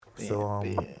So,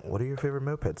 what are your favorite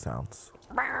moped sounds?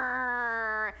 Fuck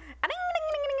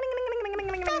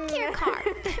your car.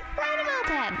 Ride a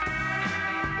moped.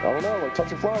 I don't know, like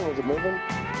touch a flower, was it moving?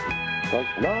 Like,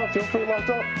 nah, I feel pretty locked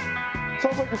up.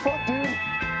 Sounds like you're fucked, dude.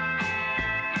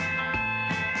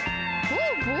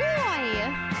 Oh boy.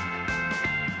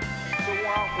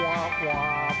 Womp womp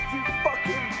womp. You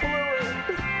fucking blew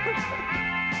it.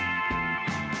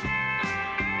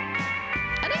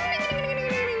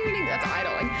 That's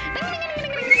idling.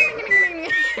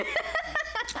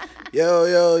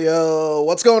 Yo,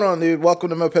 what's going on, dude? Welcome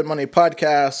to Moped Money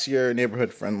Podcast, your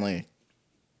neighborhood-friendly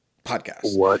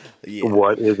podcast. What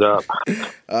is up?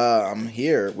 I'm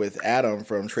here with Adam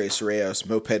from Tres Reyes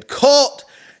Moped Cult,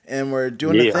 and we're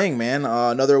doing the thing, man.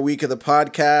 Another week of the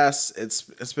podcast.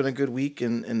 It's been a good week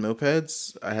in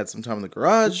mopeds. I had some time in the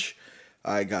garage.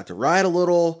 I got to ride a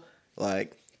little.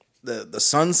 Like, the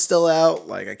sun's still out.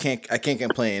 Like, I can't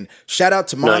complain. Shout out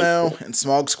to Mono and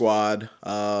Smog Squad.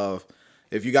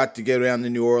 If you got to go down to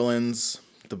New Orleans,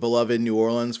 the beloved New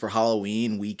Orleans for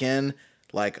Halloween weekend,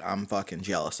 like, I'm fucking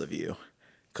jealous of you,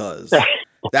 cause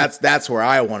that's where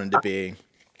I wanted to be.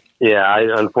 Yeah,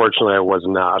 unfortunately I was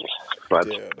not, but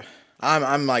dude,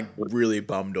 I'm like really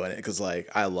bummed on it because like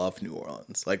I love New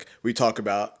Orleans. Like, we talk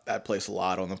about that place a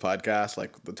lot on the podcast.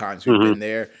 Like, the times we've been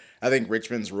there. I think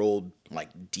Richmond's rolled like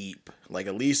deep, like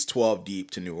at least 12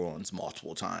 deep to New Orleans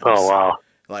multiple times. Oh wow.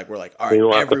 Like, we're like, all right,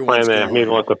 everyone's going. Maybe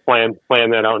we'll have to plan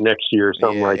that out next year or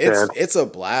something like that. It's a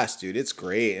blast, dude. It's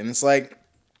great. And it's like,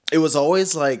 it was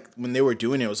always like, when they were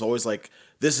doing it, it was always like,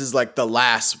 this is like the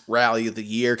last rally of the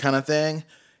year kind of thing.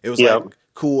 It was like,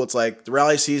 cool. It's like the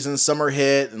rally season, summer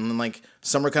hit, and then like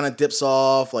summer kind of dips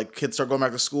off. Like, kids start going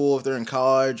back to school if they're in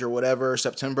college or whatever.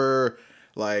 September,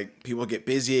 like, people get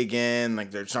busy again.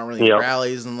 Like, there's not really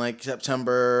rallies in like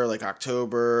September, like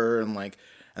October, and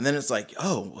then it's like,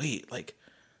 oh, wait, like,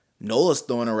 NOLA's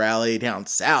throwing a rally down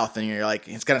south, and you're like,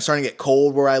 it's kind of starting to get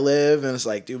cold where I live, and it's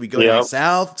like, dude, we go down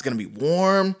south, it's gonna be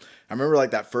warm. I remember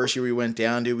like that first year we went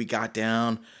down, dude, we got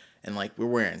down, and like we're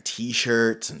wearing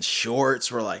t-shirts and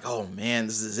shorts. We're like, oh man,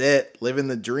 this is it, living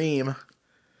the dream.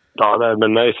 Oh, that'd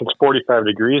been nice. It's 45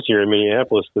 degrees here in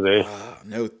Minneapolis today.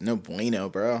 No bueno,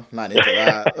 bro. Not into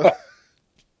that.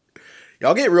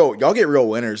 Y'all get real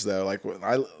winters though. Like,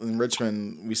 in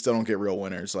Richmond, we still don't get real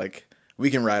winters. Like, we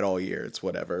can ride all year. It's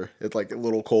whatever. It's like a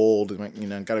little cold,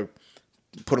 and got to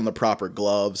put on the proper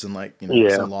gloves and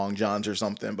some long johns or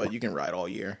something. But you can ride all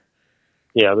year.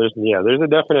 Yeah, there's a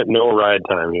definite no ride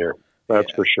time here.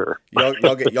 That's for sure.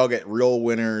 Y'all get real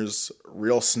winters,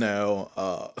 real snow.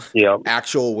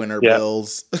 Actual winter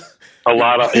bills. a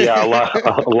lot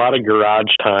of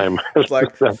garage time. It's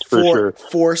like that's for sure.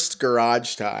 Forced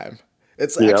garage time.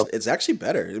 It's actually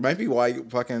better. It might be why you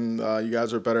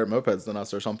guys are better at mopeds than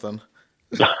us or something.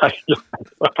 I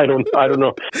don't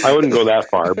know. I wouldn't go that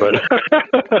far, but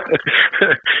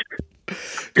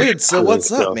dude. So what's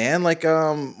up, man? Like,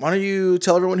 why don't you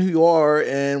tell everyone who you are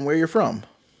and where you're from?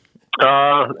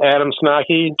 Adam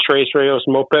Snocky, Tres Reyes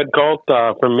Moped Cult,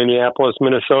 from Minneapolis,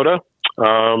 Minnesota.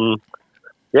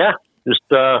 Just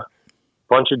a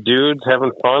bunch of dudes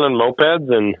having fun on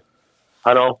mopeds, and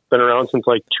I don't know, been around since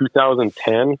like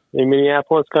 2010 in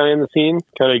Minneapolis, kind of in the scene,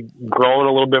 kind of growing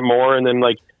a little bit more, and then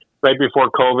like right before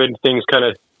COVID, things kind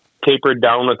of tapered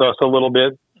down with us a little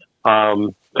bit,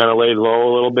 kind of laid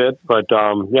low a little bit. But,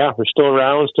 we're still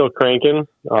around, still cranking.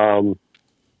 I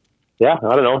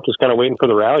don't know, just kind of waiting for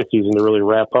the rally season to really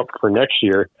wrap up for next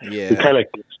year. Yeah. We kind of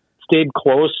stayed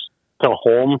close to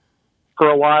home for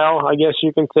a while, I guess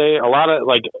you can say. A lot of,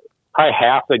 like, probably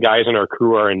half the guys in our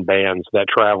crew are in bands that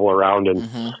travel around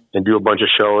and do a bunch of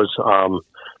shows.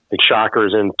 Like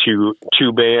Shocker's in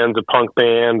two bands, a punk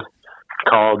band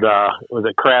called was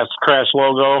it Crass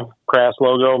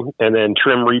Logo, and then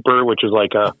Trim Reaper, which is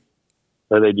like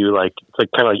where they do like, it's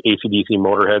like kind of like AC/DC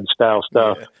Motorhead style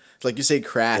stuff. Yeah. It's like you say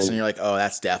Crass and you're like, oh,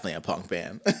 that's definitely a punk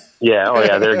band.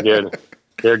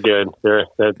 They're good.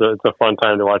 It's a fun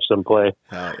time to watch them play.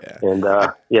 Oh yeah. And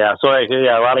a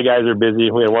lot of guys are busy.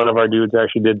 We had one of our dudes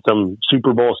actually did some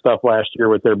Super Bowl stuff last year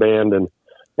with their band, and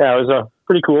it was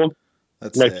pretty cool.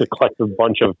 That's nice eclectic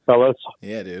bunch of fellas.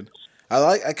 Yeah, dude.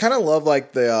 I kind of love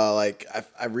like the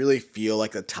I really feel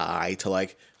like the tie to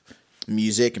like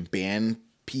music and band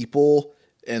people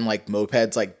and like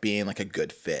mopeds like being like a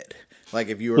good fit. Like,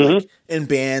 if you were like in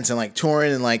bands and like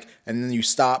touring and then you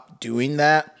stop doing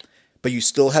that, but you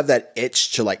still have that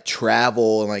itch to like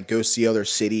travel and like go see other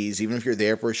cities, even if you're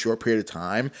there for a short period of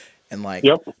time, and like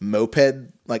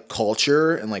moped like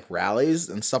culture and like rallies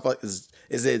and stuff like is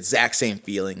the exact same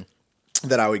feeling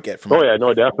that I would get from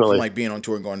definitely from like being on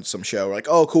tour and going to some show. Like,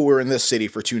 oh, cool, we're in this city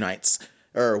for 2 nights,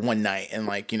 or one night, and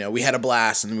like, you know, we had a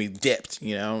blast and we dipped,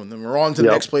 you know, and then we're on to the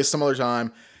Yep. next place some other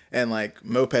time. And like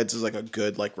mopeds is like a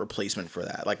good like replacement for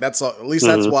that. Like that's at least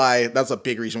that's why, that's a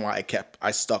big reason why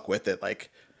I stuck with it. Like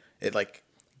it like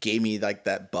gave me like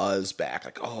that buzz back.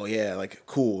 Like, oh yeah, like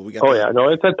cool. We got. Oh yeah, no,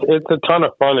 it's a ton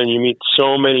of fun, and you meet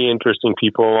so many interesting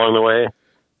people along the way.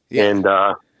 Yeah.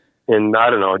 And I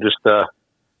don't know, just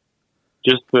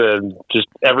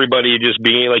everybody just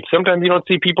being like, sometimes you don't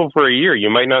see people for a year. You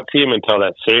might not see them until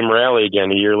that same rally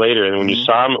again a year later. And when you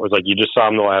saw them, it was like you just saw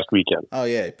them the last weekend. Oh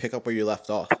yeah, pick up where you left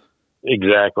off.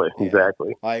 Exactly. Yeah.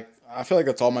 Exactly. Like I feel like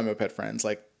that's all my moped friends.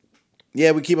 Like,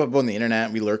 yeah, we keep up on the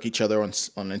internet. We lurk each other on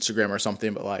Instagram or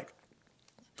something. But like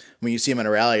when you see them at a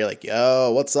rally, you're like,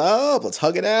 yo, what's up? Let's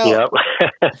hug it out.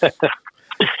 Yep.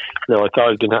 No, it's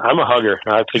always good. I'm a hugger.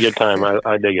 It's a good time.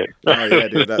 I dig it. Oh yeah,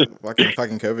 dude. That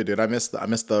fucking COVID, dude. I missed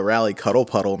the rally cuddle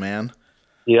puddle, man.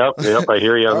 Yep. I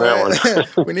hear you on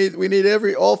that one. we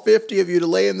need all 50 of you to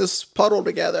lay in this puddle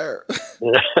together.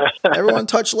 Everyone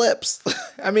touch lips.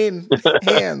 I mean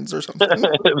hands or something.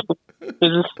 It's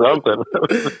just something.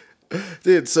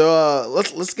 Dude, so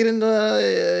let's get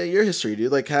into your history,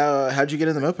 dude. Like how'd you get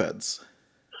into mopeds?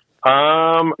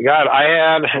 God,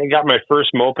 I got my first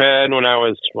moped when I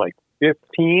was like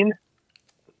 15,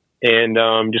 and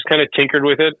just kind of tinkered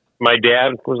with it. My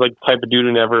dad was like the type of dude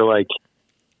who never like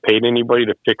paid anybody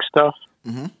to fix stuff.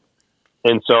 Mm-hmm.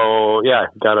 And so, yeah,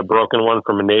 got a broken one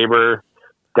from a neighbor,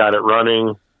 got it running.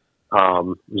 It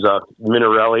was a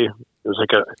Minarelli. It was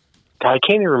like I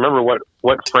can't even remember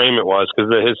what frame it was,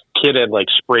 because his kid had like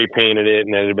spray painted it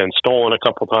and it had been stolen a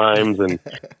couple times. And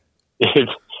I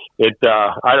don't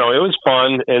know, it was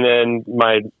fun. And then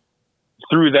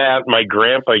through that, my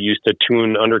grandpa used to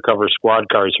tune undercover squad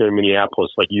cars here in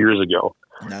Minneapolis like years ago.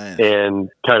 Nice. And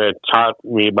kind of taught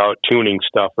me about tuning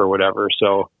stuff or whatever.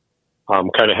 So,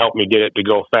 kind of helped me get it to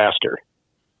go faster,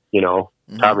 you know,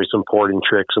 taught me some porting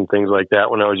tricks and things like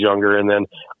that when I was younger. And then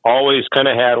always kind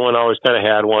of had one.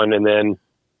 And then,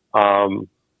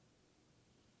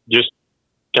 just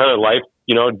kind of life,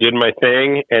 you know, did my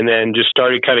thing, and then just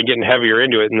started kind of getting heavier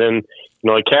into it. And then, you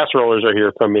know, like casserolers are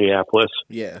here from Minneapolis.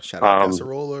 Yeah. Shout out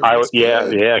casserolers.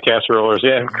 Yeah. Casserolers.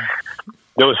 Yeah.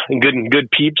 Those good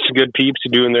peeps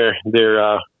doing their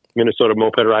Minnesota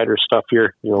moped rider stuff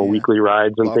here, you know, weekly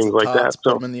rides and Lots things of like that. tots,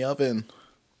 So put them in the oven.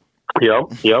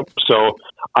 Yep. So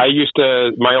I used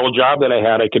to, my old job that I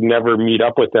had, I could never meet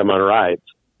up with them on rides.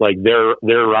 Like their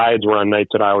rides were on nights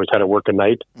that I always had to work a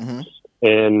night. Mm-hmm.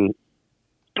 And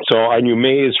so I knew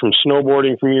Maze from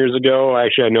snowboarding from years ago.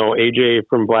 Actually, I know AJ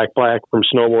from Black from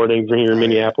snowboarding from here in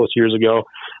Minneapolis years ago.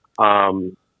 I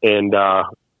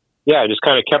just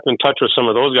kind of kept in touch with some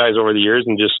of those guys over the years,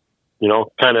 and just, you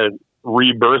know, kind of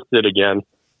rebirthed it again.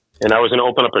 And I was going to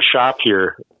open up a shop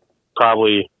here that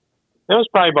was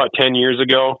probably about 10 years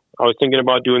ago. I was thinking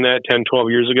about doing that 10, 12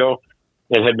 years ago,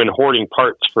 and had been hoarding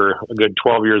parts for a good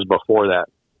 12 years before that.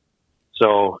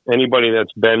 So anybody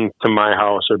that's been to my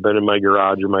house or been in my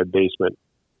garage or my basement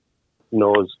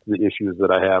knows the issues that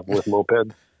I have with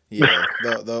mopeds. Yeah,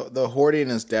 the hoarding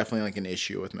is definitely like an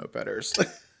issue with mopeders.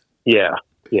 Yeah.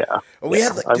 We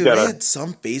had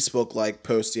some Facebook like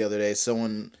post the other day.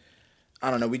 Someone,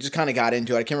 I don't know, we just kind of got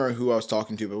into it. I can't remember who I was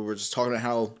talking to, but we were just talking about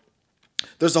how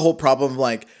there's the whole problem of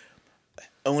like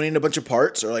owning a bunch of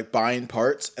parts or like buying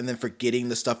parts and then forgetting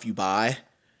the stuff you buy.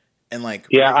 And like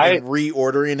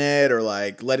reordering it, or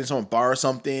like letting someone borrow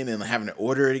something and having to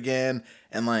order it again.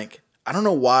 And like, I don't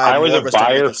know why. I was a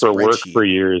buyer for work for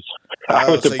years. I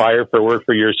was a buyer for work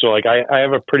for years. So like, I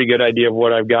have a pretty good idea of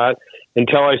what I've got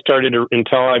until I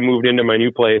moved into my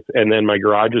new place, and then my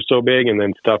garage was so big, and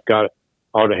then stuff got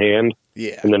out of hand.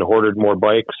 Yeah. And then hoarded more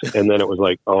bikes. And then it was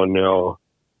like, oh no.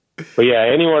 But yeah,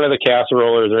 any one of the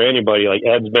casserolers or anybody, like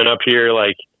Ed's been up here,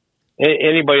 like,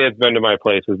 anybody that's been to my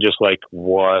place is just like,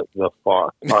 what the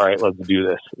fuck? All right, let's do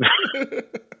this.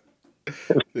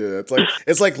 Yeah,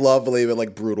 it's like lovely but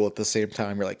like brutal at the same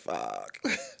time. You're like, fuck.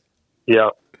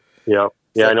 Yep. Yeah,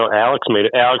 I know Alex made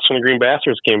it. Alex from the Green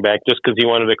Bastards came back just because he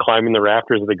wanted to climb in the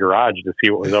rafters of the garage to see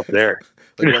what was up there.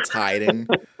 Like what's hiding?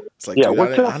 It's like, yeah, dude,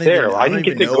 what's up there? I didn't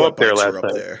get to go up there last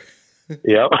time.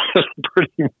 Yeah,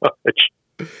 pretty much.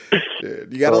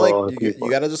 Dude, you gotta you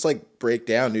gotta just like break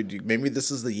down, dude. Maybe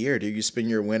this is the year, dude. You spend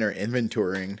your winter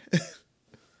inventorying.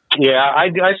 Yeah,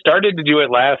 I started to do it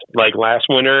last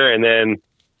winter, and then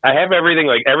I have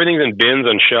everything's in bins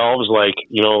and shelves, like,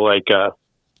 you know, like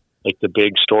the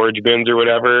big storage bins or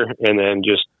whatever, and then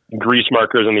just grease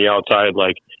markers on the outside,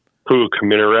 like Puch,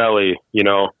 Minarelli, you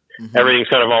know. Mm-hmm. Everything's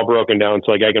kind of all broken down,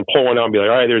 so like I can pull one out and be like,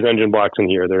 all right, there's engine blocks in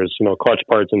here, there's, you know, clutch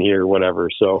parts in here, whatever.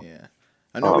 So yeah.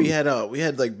 I know we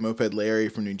had like Moped Larry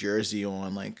from New Jersey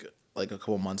on like like a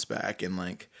couple months back, and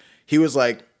like he was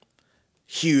like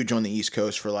huge on the East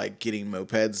Coast for like getting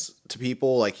mopeds to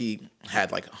people. Like he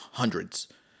had like hundreds,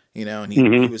 you know, and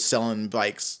he was selling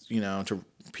bikes, you know, to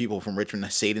people from Richmond,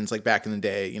 Sadens, like back in the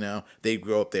day, you know, they'd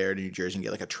go up there to New Jersey and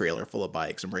get like a trailer full of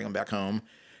bikes and bring them back home.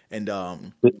 And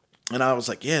I was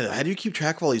like, yeah, how do you keep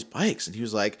track of all these bikes? And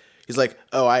he's like,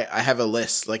 oh, I have a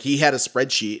list. Like he had a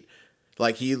spreadsheet.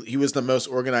 Like he was the most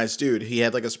organized dude. He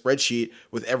had like a spreadsheet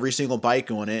with every single bike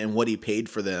on it and what he paid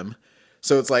for them.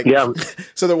 So it's like,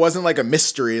 so there wasn't like a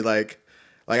mystery. Like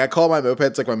I call my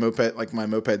mopeds like my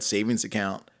moped savings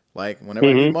account. Like whenever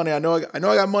I need money, I know I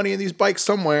got money in these bikes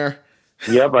somewhere.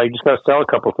 Yep, I just got to sell a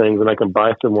couple things and I can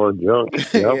buy some more junk.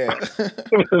 Yep.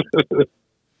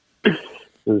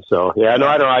 So yeah, no,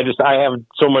 I don't. I have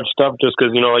so much stuff just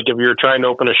because, you know, like if you're trying to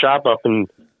open a shop up and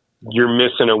you're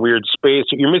missing a weird space,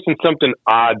 you're missing something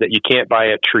odd that you can't buy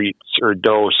at Treats or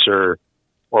Dose or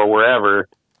wherever,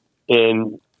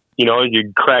 and you know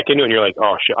you crack into it and you're like,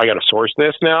 oh shit, I got to source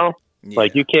this now. Yeah.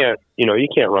 Like you can't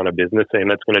run a business saying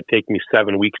that's going to take me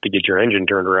 7 weeks to get your engine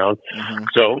turned around.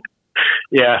 So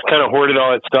yeah, kind of hoarded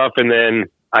all that stuff, and then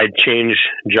I changed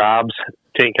jobs.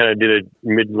 Kind of did a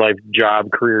midlife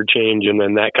job career change, and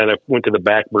then that kind of went to the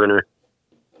back burner.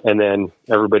 And then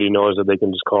everybody knows that they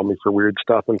can just call me for weird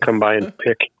stuff and come by and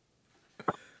pick.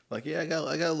 Like, yeah, I got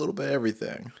a little bit of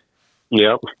everything.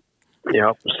 Yep.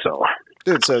 So,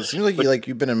 dude, so it seems like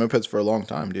you've been in mopeds for a long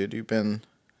time, dude. You've been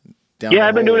down. Yeah,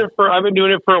 I've been doing it for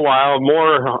a while.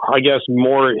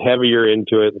 More heavier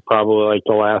into it, probably like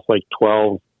the last like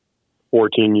 12,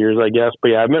 14 years, I guess. But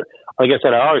yeah, like I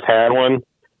said, I always had one.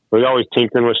 We always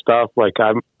tinkering with stuff. Like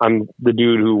I'm the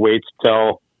dude who waits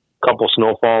till couple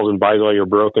snowfalls and buys all your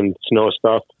broken snow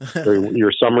stuff or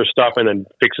your summer stuff and then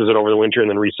fixes it over the winter and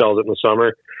then resells it in the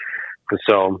summer. And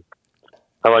so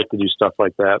I like to do stuff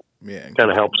like that. Yeah. Kind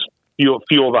of helps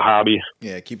fuel the hobby.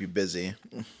 Yeah. Keep you busy.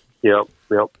 Yep.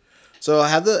 So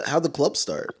how'd the club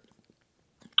start?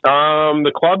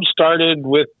 The club started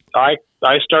with, I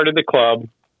started the club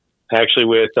actually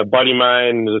with a buddy of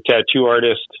mine who's a tattoo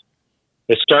artist.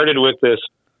 It started with this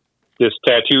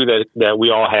tattoo that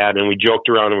we all had, and we joked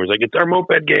around and was like, it's our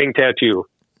moped gang tattoo.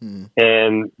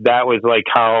 And that was like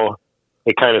how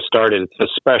it kind of started. It's a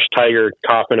Spesh Tiger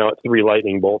coughing out 3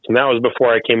 lightning bolts. And that was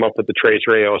before I came up with the Trace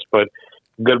Rayos, but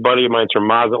a good buddy of mine's from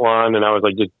Mazatlan, and I was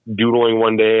like just doodling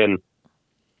one day, and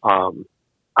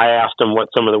I asked him what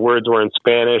some of the words were in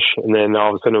Spanish, and then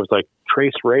all of a sudden it was like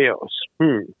Trace Rayos.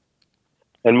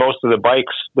 And most of the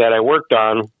bikes that I worked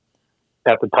on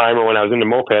at the time, or when I was into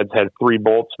mopeds, had 3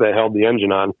 bolts that held the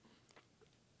engine on.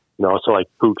 You know, so like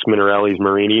Fuchs, Minarellis,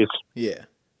 Marinis. Yeah.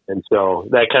 And so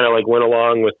that kind of like went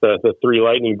along with the 3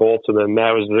 lightning bolts. And then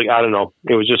that was, like, I don't know,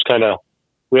 it was just kind of,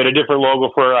 we had a different logo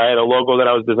I had a logo that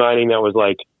I was designing that was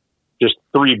like just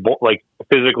 3 like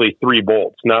physically 3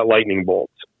 bolts, not lightning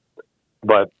bolts.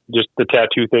 But just the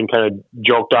tattoo thing kind of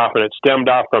joked off, and it stemmed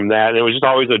off from that. And it was just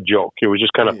always a joke. It was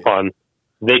just kind of fun.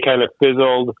 They kind of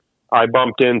fizzled. I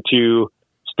bumped into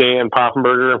Stan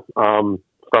Poffenberger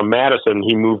from Madison.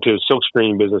 He moved his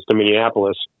silkscreen business to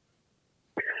Minneapolis.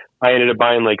 I ended up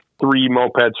buying like 3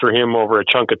 mopeds for him over a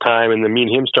chunk of time, and then me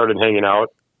and him started hanging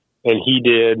out. And he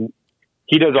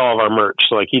does all of our merch.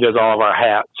 So like he does all of our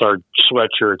hats, our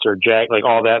sweatshirts, our like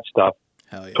all that stuff.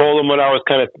 Hell yeah. Told him what I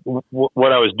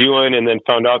was doing, and then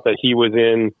found out that he was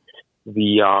in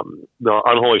the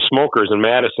Unholy Smokers in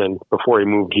Madison before he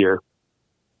moved here.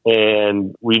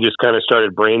 And we just kind of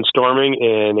started brainstorming,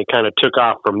 and it kind of took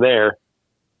off from there.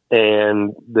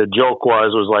 And the joke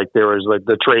was like, there was like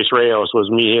the Trace Rayos was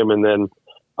me, him, and then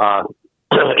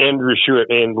Andrew Schuett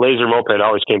and Laser Moped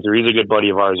always came through. He's a good buddy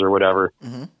of ours or whatever.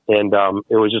 And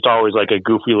it was just always like a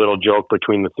goofy little joke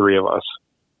between the 3 of us.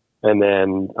 And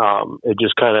then it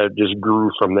just kind of just grew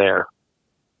from there.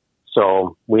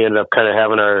 So we ended up kind of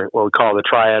having what we call the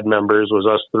triad members, was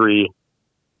us 3,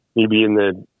 me being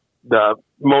the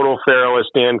Moto Pharaoh, as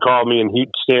Stan called me, and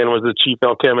Stan was the chief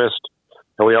alchemist,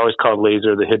 and we always called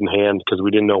Laser the hidden hand because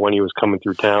we didn't know when he was coming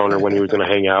through town or when he was going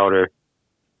to hang out,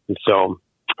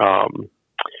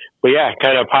 but yeah,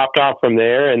 kind of popped off from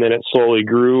there, and then it slowly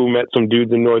grew. Met some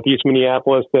dudes in Northeast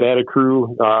Minneapolis that had a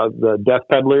crew, the Death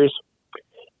Peddlers,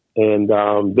 and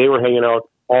they were hanging out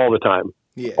all the time.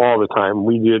 All the time.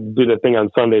 We did a thing on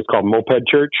Sundays called Moped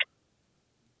Church,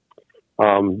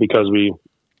 because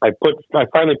I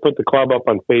finally put the club up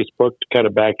on Facebook to kind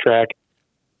of backtrack.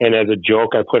 And as a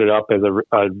joke, I put it up as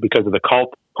because of the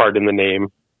cult part in the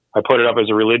name, I put it up as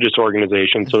a religious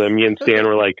organization. So then me and Stan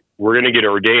were like, we're going to get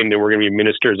ordained and we're going to be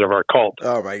ministers of our cult.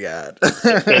 Oh my God.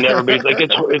 And everybody's like,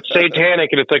 it's satanic.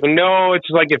 And it's like, no, it's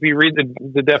like, if you read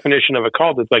the definition of a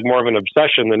cult, it's like more of an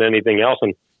obsession than anything else.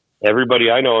 And everybody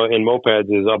I know in mopeds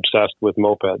is obsessed with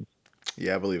mopeds.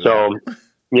 Yeah, I believe so, that.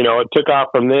 You know, it took off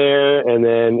from there, and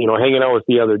then, you know, hanging out with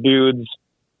the other dudes.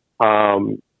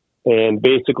 And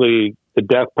basically the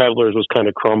Death Peddlers was kind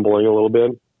of crumbling a little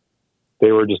bit.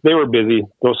 They were busy.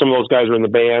 Some of those guys were in the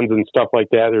bands and stuff like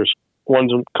that. There's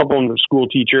a couple of them were school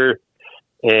teacher,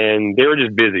 and they were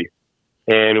just busy.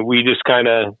 And we just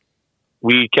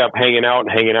we kept hanging out,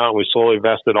 and we slowly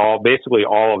vested basically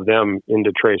all of them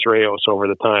into Tres Rayos over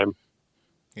the time.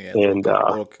 Yeah, and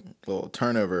little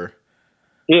turnover.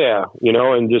 Yeah, you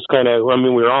know, and just we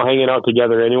were all hanging out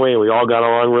together anyway, and we all got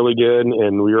along really good,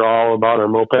 and we were all about our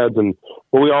mopeds,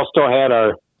 but we all still had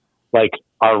our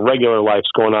regular lives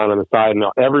going on the side, and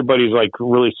everybody's like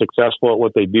really successful at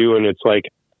what they do, and it's like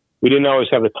we didn't always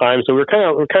have the time, so we're kind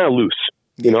of loose,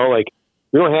 you know, like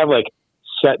we don't have like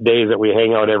set days that we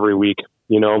hang out every week,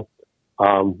 you know.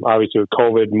 Obviously with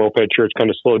COVID, Moped Church kind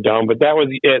of slowed down, but that was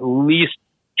at least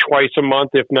twice a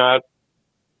month, if not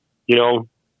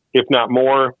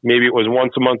more. Maybe it was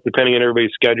once a month, depending on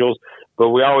everybody's schedules. But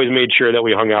we always made sure that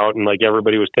we hung out, and like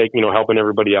everybody was helping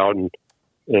everybody out and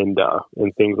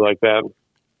things like that.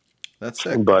 That's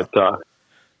sick. But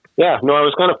yeah, no, it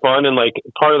was kind of fun. And like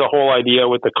part of the whole idea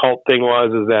with the cult thing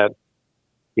is that,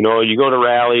 you know, you go to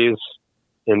rallies,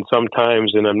 and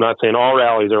sometimes, and I'm not saying all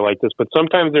rallies are like this, but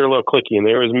sometimes they're a little cliquey, and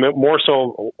there was more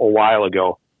so a while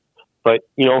ago. But,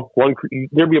 you know,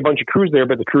 there'd be a bunch of crews there,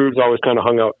 but the crews always kind of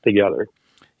hung out together.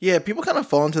 Yeah, people kind of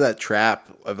fall into that trap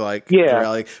of like,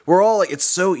 rally. We're all like, it's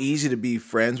so easy to be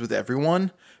friends with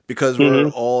everyone because we're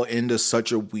all into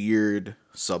such a weird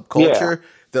subculture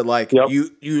that like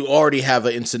you already have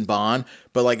an instant bond,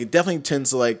 but like it definitely tends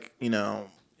to like, you know,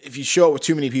 if you show up with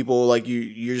too many people, like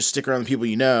you just stick around the people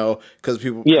you know, because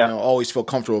people you know, always feel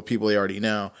comfortable with people they already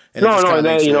know. And and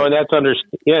that's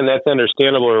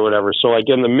understandable or whatever. So like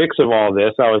in the mix of all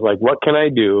this, I was like, what can I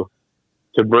do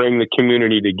to bring the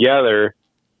community together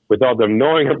without them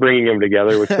knowing I'm bringing them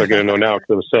together, which they're going to know now because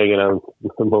I was saying it on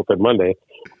Moped Monday.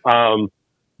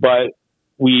 But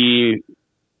we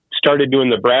started doing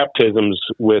the baptisms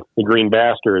with the Green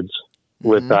Bastards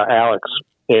with Alex,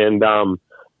 and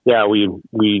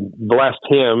we blessed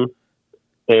him,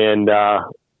 and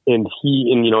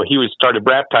he started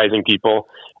baptizing people,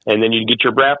 and then you'd get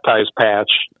your baptized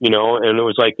patch, you know, and it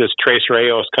was like this Tres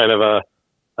Rayos kind of a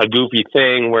goofy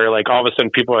thing where like all of a sudden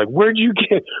people are like, where'd you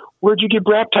get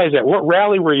baptized at? What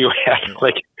rally were you at?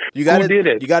 Like, who did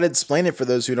it? You got to explain it for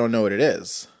those who don't know what it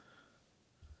is.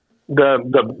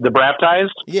 The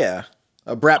baptized? Yeah.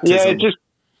 A baptism. Yeah,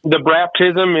 the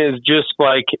baptism is just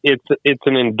like, it's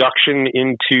an induction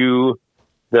into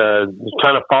the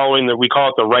kind of following that we call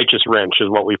it the righteous wrench is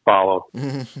what we follow.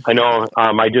 I know.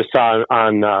 I just saw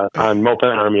on Moped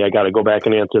Army. I got to go back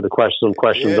and answer some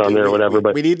questions on there or whatever.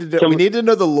 But we need to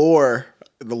know the lore.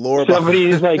 The lore.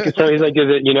 Somebody's like, is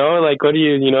it, you know, like, what do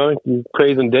you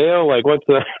praising Dale? Like, what's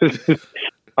the,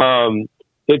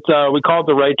 we call it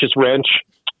the righteous wrench.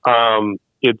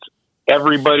 It's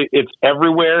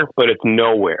everywhere, but it's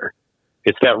nowhere.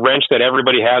 It's that wrench that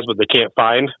everybody has, but they can't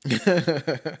find.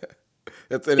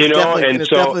 It's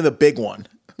definitely the big one.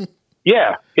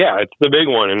 Yeah, it's the big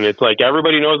one, and it's like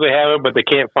everybody knows they have it, but they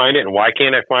can't find it. And why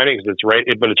can't I find it? Because it's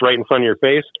right in front of your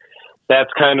face.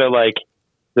 That's kind of like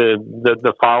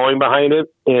the following behind it,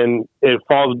 and it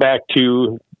falls back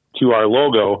to our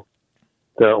logo,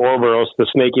 the Ouroboros, the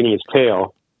snake in his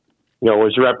tail, you know,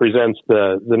 which represents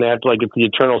the natural, like it's the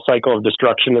eternal cycle of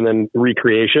destruction and then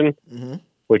recreation. Mm-hmm.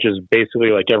 Which is basically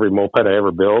like every moped I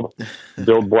ever build.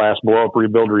 Build, blast, blow up,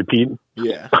 rebuild, repeat.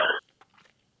 Yeah.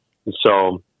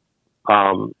 So,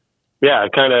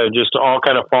 it kind of just all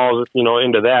kind of falls, you know,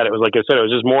 into that. It was, like I said, it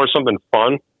was just more something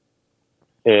fun.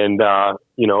 And,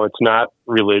 you know, it's not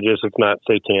religious. It's not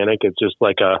satanic. It's just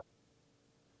like a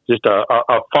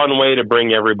fun way to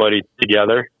bring everybody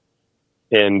together.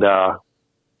 And,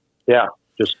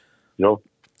 just, you know,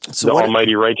 so the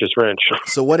almighty righteous wrench.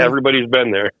 So everybody's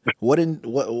been there. What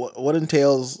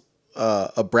entails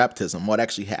a baptism? What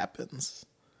actually happens?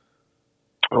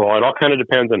 Well, it all kind of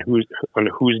depends on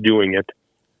who's doing it.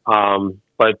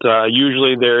 But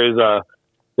usually there's a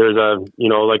you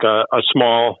know, like a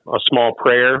small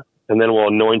prayer, and then we'll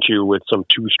anoint you with some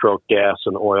 2-stroke gas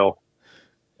and oil,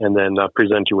 and then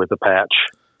present you with a patch.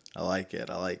 I like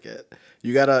it.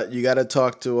 You gotta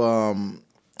talk to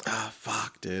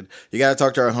dude. You gotta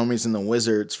talk to our homies in the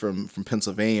Wizards from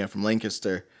Pennsylvania, from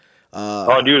Lancaster.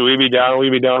 Dude, we'd be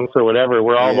down for whatever.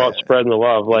 We're all about spreading the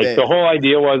love. Like the whole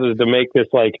idea is to make this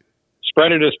like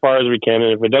spread it as far as we can.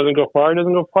 And if it doesn't go far, it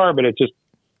doesn't go far. But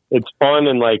it's fun.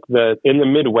 And like in the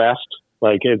Midwest,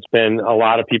 like it's been a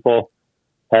lot of people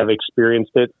have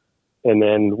experienced it. And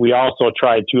then we also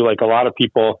tried to, like a lot of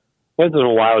people, this is a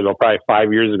while ago, probably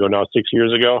 5 years ago now, 6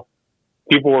 years ago,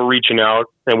 people were reaching out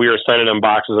and we were sending them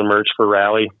boxes of merch for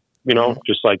Rally, you know,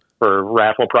 just like for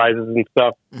raffle prizes and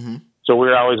stuff. Mm-hmm. So we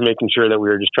were always making sure that we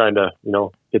were just trying to, you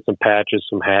know, get some patches,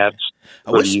 some hats.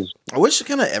 I wish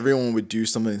kind of everyone would do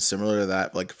something similar to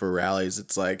that, like for rallies.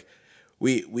 It's like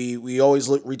we always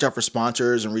reach out for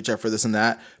sponsors and reach out for this and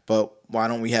that, but why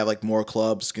don't we have like more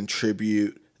clubs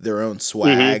contribute their own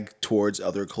swag towards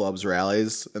other clubs'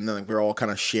 rallies, and then like, we're all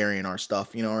kind of sharing our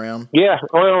stuff, you know, around. Yeah,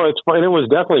 oh, it's fun. It was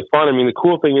definitely fun. I mean, the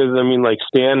cool thing is, I mean, like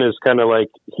Stan is kind of like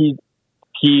he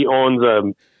owns a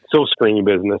silk screening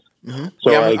business. Mm-hmm.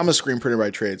 So yeah, like, I'm a screen printer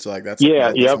by trade, so like that's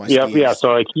yeah.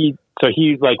 So like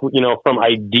he's like, you know, from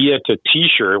idea to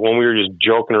T-shirt, when we were just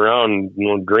joking around, you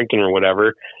know, drinking or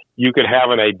whatever, you could have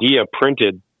an idea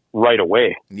printed right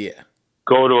away. Yeah.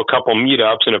 Go to a couple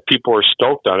meetups, and if people were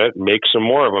stoked on it, make some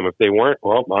more of them. If they weren't,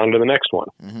 well, on to the next one.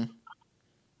 Mm-hmm.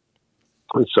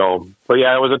 So, but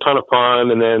yeah, it was a ton of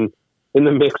fun. And then in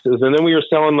the mixes, and then we were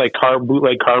selling like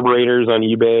bootleg carburetors on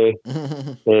eBay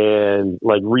and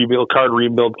like card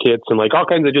rebuild kits and like all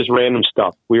kinds of just random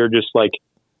stuff. We were just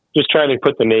trying to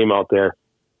put the name out there.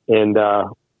 And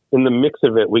in the mix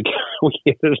of it, we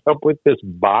ended up with this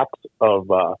box of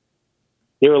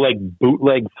they were like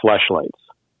bootleg fleshlights.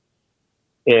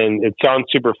 And it sounds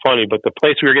super funny, but the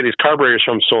place we were getting these carburetors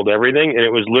from sold everything, and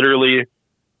it was literally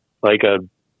like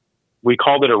we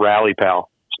called it a rally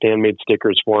pal. Stan made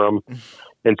stickers for them.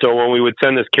 And so when we would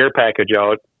send this care package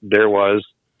out, there was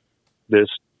this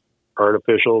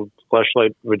artificial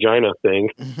fleshlight vagina thing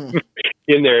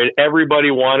in there. And everybody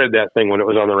wanted that thing when it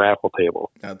was on the raffle table.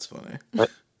 That's funny.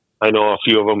 I know a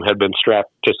few of them had been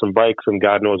strapped to some bikes, and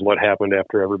God knows what happened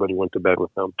after everybody went to bed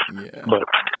with them. Yeah. But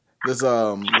this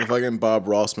the fucking Bob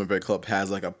Ross Moped Club has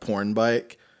like a porn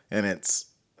bike, and has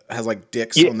like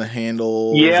dicks on the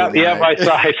handles. Yeah, like...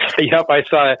 I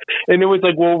saw it, and it was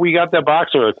like, well, we got that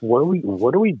box. We're like, what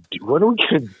are we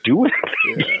gonna do with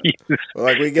it? Yeah. Well,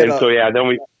 like we get, then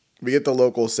we get the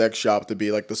local sex shop to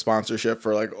be like the sponsorship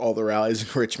for like all the rallies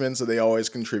in Richmond, so they always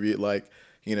contribute like,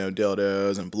 you know,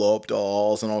 dildos and blow up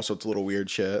dolls and all sorts of little weird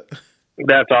shit.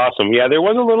 That's awesome. Yeah, there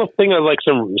was a little thing of like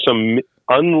some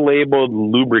unlabeled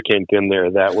lubricant in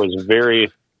there that was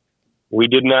we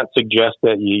did not suggest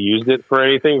that you used it for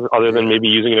anything other than maybe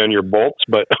using it on your bolts,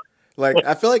 but like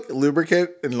I feel like lubricant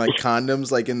and like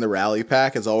condoms like in the rally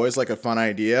pack is always like a fun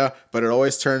idea, but it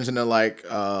always turns into like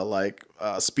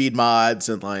speed mods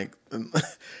and like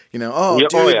you know,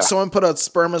 dude, someone put a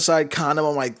spermicide condom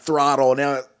on my throttle,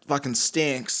 now it fucking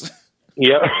stinks.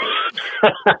 Yeah.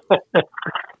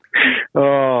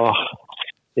 Oh,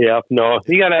 yeah. No,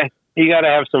 you gotta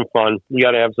have some fun. You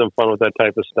gotta have some fun with that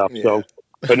type of stuff. Yeah. So,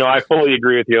 but no, I fully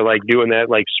agree with you. Like doing that,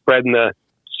 like spreading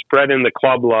the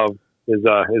club love is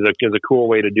a cool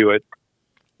way to do it.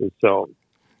 And so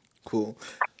cool.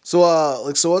 So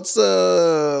what's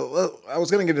I was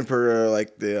gonna get into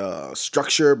like the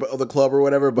structure of the club or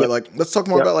whatever, but like let's talk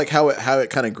more about like how it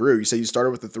kind of grew. You said you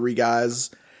started with the 3 guys,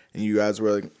 and you guys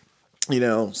were like, you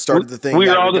know, started the thing. We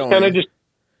were all just kind of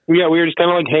we were just kind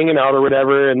of like hanging out or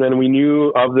whatever, and then we knew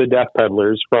of the Death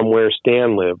Peddlers from where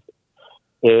Stan lived,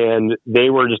 and they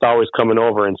were just always coming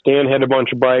over. And Stan had a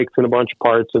bunch of bikes and a bunch of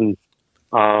parts, and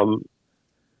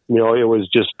you know, it was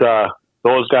just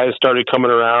those guys started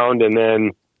coming around, and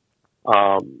then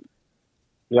it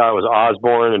was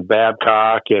Osborne and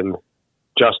Babcock and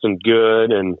Justin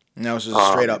Good, and that was just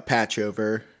a straight up patch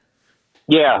over.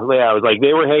 Yeah, it was like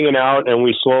they were hanging out, and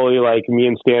we slowly, like me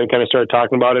and Stan kind of started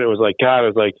talking about it. It was like, God, it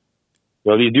was like,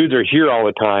 you know, these dudes are here all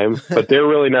the time, but they're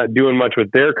really not doing much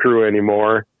with their crew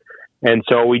anymore. And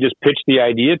so we just pitched the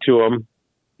idea to them,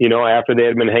 you know, after they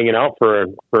had been hanging out for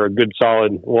a good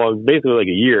solid, well, basically like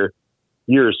a year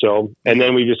or so. And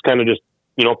then we just kind of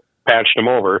you know, patched them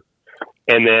over.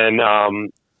 And then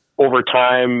over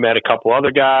time, met a couple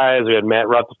other guys. We had Matt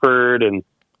Rutherford and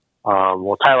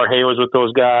Tyler Hay was with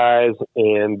those guys,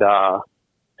 and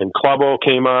Clubbo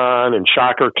came on, and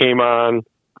Shocker came on,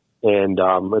 and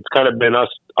it's kind of been us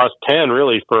 10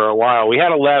 really for a while. We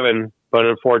had 11, but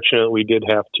unfortunately we did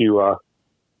have to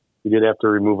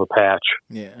remove a patch.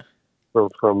 Yeah. From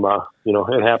you know,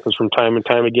 it happens from time and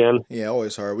time again. Yeah,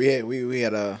 always hard. We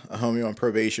had a homie on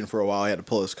probation for a while. He had to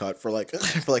pull his cut for like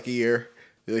a year.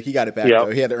 Like, he got it back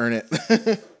though. He had to earn it.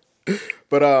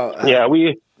 But yeah,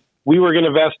 we were going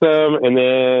to vest him, and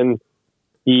then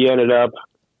he ended up,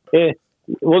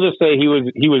 we'll just say he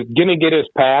was going to get his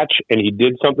patch, and he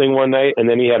did something one night, and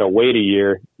then he had to wait a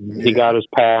year. Yeah. He got his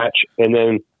patch, and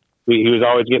then he was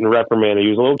always getting reprimanded.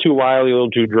 He was a little too wily, a little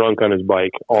too drunk on his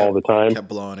bike all the time. Kept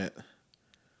blowing it.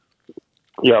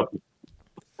 Yep.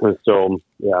 And so,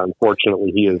 yeah,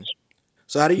 unfortunately, he is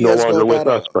So how do you no guys go longer with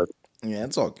about us. But yeah,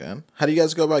 it's all good. How do you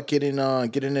guys go about getting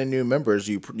in new members?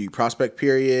 Do you prospect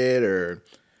period or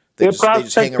they the just hang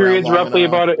prospect around period's long roughly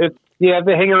enough? about it. Yeah, if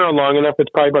they hang around long enough, it's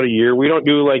probably about a year. We don't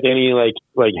do like any like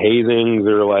hazings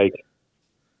or like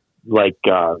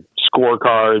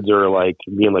scorecards or like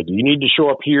being like you need to show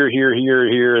up here,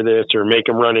 this or make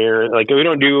them run here. Like we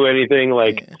don't do anything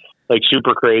like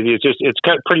super crazy. It's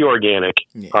kind of pretty organic.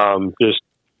 Yeah. Just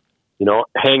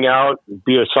hang out,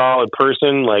 be a solid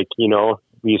person, like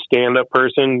be a stand up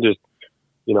person. Just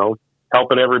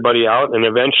helping everybody out, and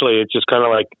eventually it's just kind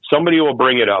of like somebody will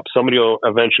bring it up. Somebody will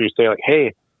eventually say like,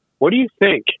 "Hey, what do you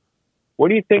think? What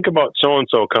do you think about so and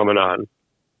so coming on?"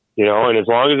 And as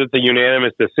long as it's a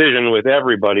unanimous decision with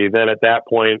everybody, then at that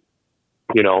point,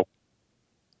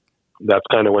 that's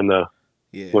kind of when the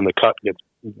cut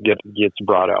gets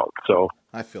brought out. So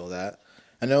I feel that.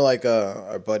 I know, like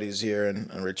our buddies here in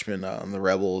Richmond, the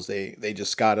Rebels, they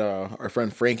just got our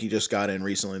friend Frankie just got in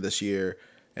recently this year,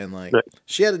 and like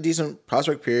she had a decent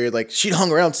prospect period. Like she'd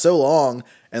hung around so long,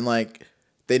 and like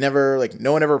they never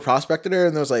no one ever prospected her,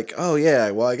 and it was like, oh yeah,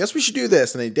 well I guess we should do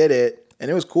this, and they did it, and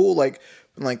it was cool. Like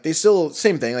they still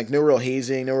same thing, like no real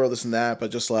hazing, no real this and that, but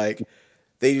just like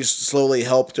they just slowly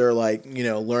helped her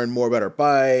learn more about her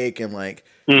bike and like.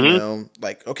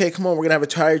 Okay, come on, we're gonna have a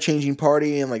tire changing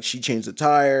party, and like she changed the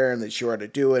tire, and then she knew how to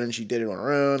do it, and she did it on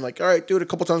her own. Like, all right, do it a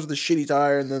couple times with the shitty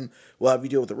tire, and then we'll have you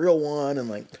deal with the real one, and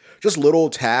like just little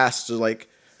tasks, like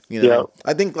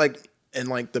I think like in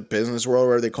like the business world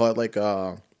where they call it like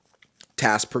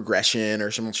task progression or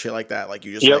some shit like that. Like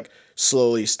you just like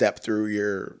slowly step through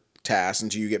your tasks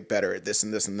until you get better at this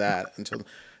and this and that. Until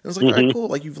it's like, all right, cool.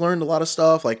 Like you've learned a lot of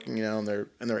stuff. Like and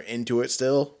they're into it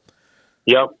still.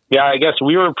 Yep. Yeah, I guess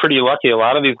we were pretty lucky. A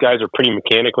lot of these guys are pretty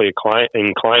mechanically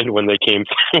inclined when they came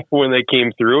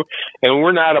through, and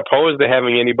we're not opposed to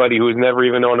having anybody who's never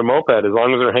even owned a moped, as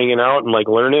long as they're hanging out and like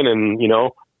learning and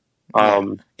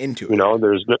into it.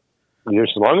 There's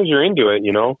as long as you're into it,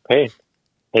 hey,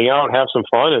 hang out, have some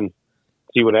fun, and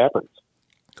see what happens.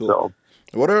 Cool. So,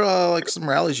 what are like some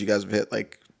rallies you guys have hit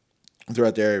like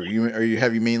throughout there?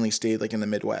 Have you mainly stayed like in the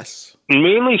Midwest?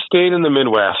 Mainly stayed in the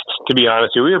Midwest, to be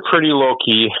honest. We were pretty low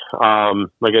key.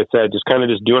 Like I said, just kind of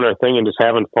just doing our thing and just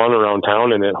having fun around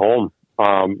town and at home.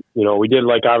 We did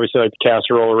like obviously like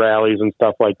casserole rallies and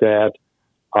stuff like that.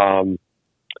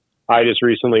 I just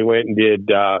recently went and did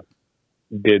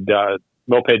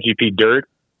Moped GP Dirt.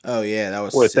 Oh yeah, that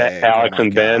was with sick. Alex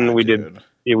and Ben. God, we dude.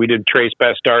 did Trace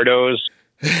Bastardos.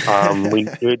 We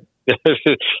did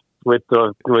with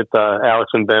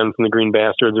Alex and Ben from the Green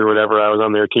Bastards or whatever. I was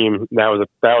on their team. That was a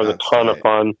ton of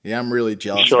fun. Yeah, I'm really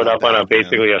jealous. Showed up on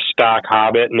basically a stock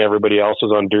Hobbit, and everybody else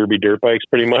was on derby dirt bikes,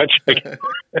 pretty much.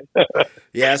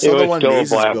 Yeah, I saw the one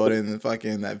Maze is building.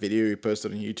 Fucking that video you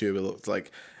posted on YouTube. It looks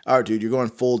like, oh, dude, you're going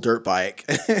full dirt bike.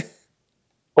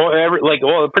 Well,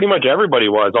 pretty much everybody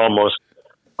was almost.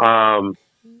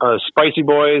 Spicy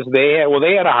Boys, they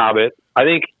had a Hobbit. I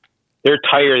think their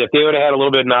tires, if they would have had a little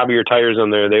bit knobbier tires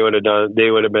on there, they would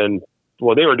have been,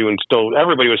 well, they were doing still,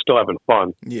 everybody was still having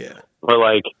fun. Yeah. But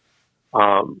like,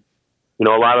 a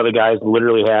lot of the guys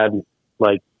literally had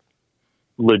like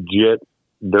legit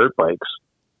dirt bikes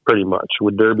pretty much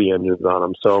with derby engines on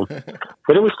them. So,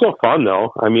 but it was still fun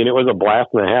though. I mean, it was a blast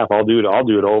and a half. I'll do it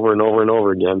over and over and over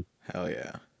again. Hell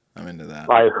yeah. I'm into that.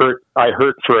 I hurt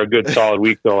for a good solid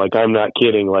week though. Like I'm not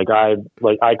kidding. Like I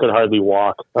could hardly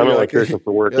walk. I'm an electrician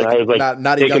for work, and I was like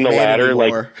not taking the ladder.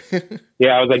 Anymore. Like yeah,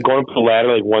 I was like going up the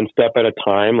ladder like one step at a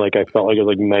time. Like I felt like I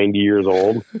was like 90 years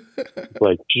old.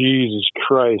 Like Jesus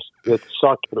Christ, it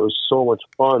sucked, but it was so much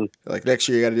fun. Like next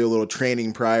year, you got to do a little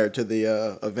training prior to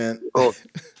the event. Oh,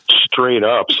 straight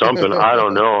up something. I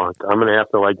don't know. I'm gonna have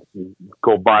to like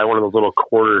go buy one of those little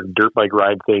quarter dirt bike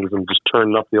ride things and just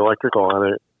turn up the electrical on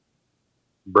it.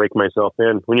 Break myself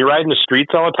in. When you're riding the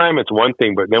streets all the time, it's one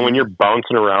thing, but then when you're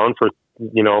bouncing around for,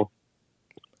 what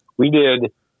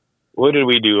did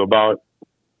we do? About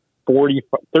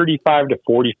 35 to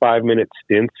 45 minute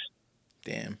stints.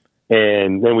 Damn.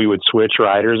 And then we would switch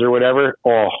riders or whatever.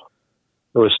 Oh,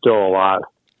 it was still a lot.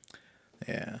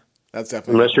 Yeah. That's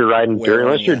definitely unless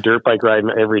you're dirt bike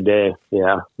riding every day.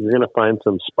 Yeah. You're going to find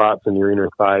some spots in your inner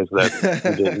thighs that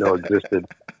you didn't know existed.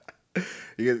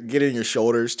 You get in your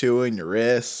shoulders too, and your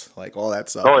wrists, like all that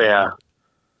stuff. Oh yeah.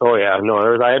 No,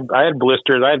 I had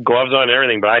blisters. I had gloves on and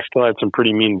everything, but I still had some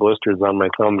pretty mean blisters on my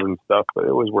thumbs and stuff. But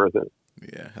it was worth it.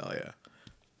 Yeah, hell yeah.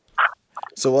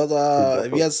 So what?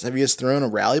 Have you guys thrown a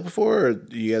rally before? Or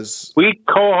do you guys? We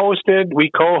co-hosted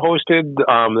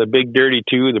the Big Dirty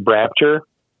 2, the Brapture,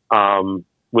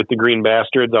 with the Green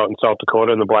Bastards out in South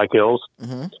Dakota in the Black Hills.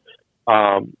 Mm-hmm.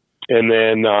 And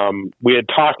then we had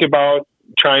talked about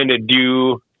trying to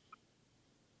do.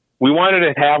 We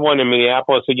wanted to have one in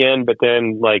Minneapolis again, but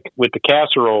then like with the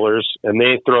casserolers, and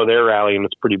they throw their rally and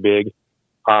it's pretty big.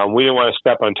 We didn't want to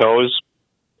step on toes.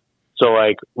 So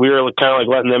like we were kind of like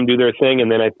letting them do their thing.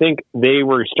 And then I think they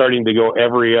were starting to go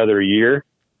every other year.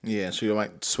 Yeah. So you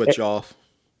might switch off.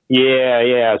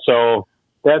 Yeah. So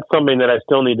that's something that I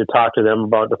still need to talk to them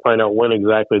about to find out when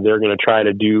exactly they're going to try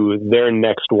to do their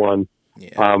next one.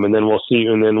 Yeah. And then we'll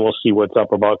see what's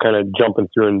up about kind of jumping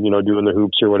through and, doing the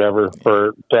hoops or whatever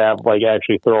to have like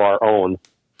actually throw our own.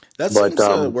 That seems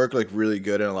to work like really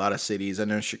good in a lot of cities. I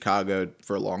know Chicago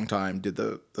for a long time did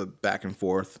the back and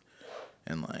forth,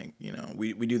 and like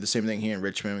we do the same thing here in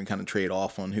Richmond. We kind of trade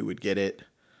off on who would get it.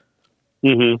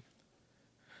 Mm-hmm.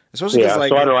 Especially yeah. like,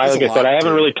 so I don't know. Like I said, I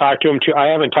haven't really talked to them. I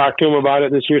haven't talked to them about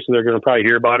it this year, so they're going to probably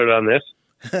hear about it on this.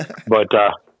 But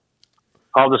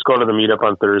I'll just go to the meetup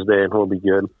on Thursday, and we'll be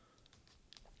good.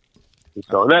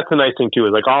 So and that's the nice thing too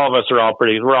is like all of us are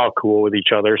we're all cool with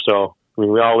each other. So. I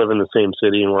mean, we all live in the same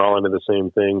city and we're all into the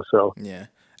same thing. So yeah,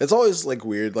 it's always like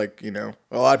weird. Like a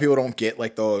lot of people don't get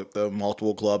like the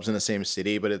multiple clubs in the same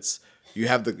city, but it's you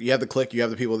have the clique, you have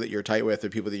the people that you're tight with, the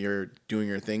people that you're doing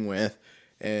your thing with,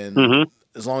 and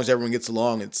as long as everyone gets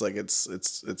along, it's like it's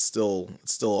still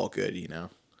all good,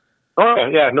 Oh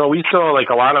yeah, no, we still like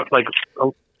a lot of like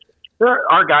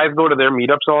our guys go to their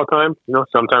meetups all the time.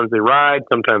 Sometimes they ride,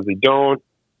 sometimes they don't.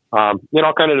 It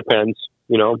all kind of depends,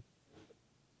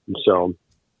 So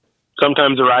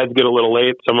sometimes the rides get a little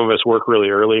late. Some of us work really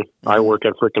early. Mm-hmm. I work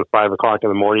at freaking 5 o'clock in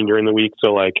the morning during the week.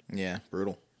 So like, yeah,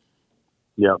 brutal.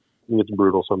 Yeah. It's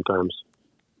brutal sometimes,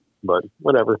 but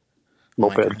whatever.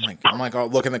 Mopeds. I'm like,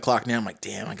 looking at the clock now. I'm like,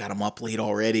 damn, I got them up late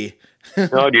already.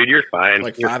 No, dude, you're fine.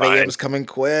 Like 5 a.m. is coming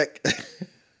quick.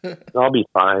 I'll be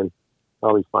fine.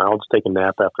 I'll just take a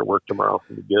nap after work tomorrow.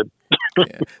 It'll be good.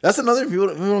 Yeah. That's another people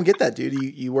don't get that, dude.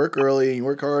 You work early and you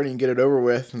work hard and you get it over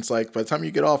with. And it's like by the time you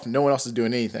get off, no one else is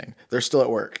doing anything. They're still at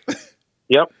work.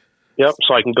 Yep.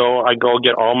 So I go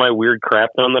get all my weird crap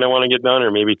done that I want to get done,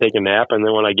 or maybe take a nap. And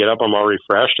then when I get up, I'm all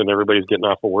refreshed and everybody's getting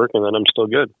off of work, and then I'm still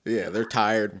good. Yeah, they're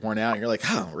tired, worn out. And you're like,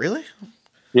 oh, really?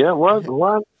 Yeah. What?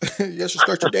 You guys should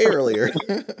start your day earlier.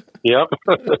 Yep.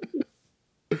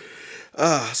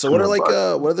 So what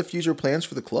are the future plans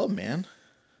for the club, man?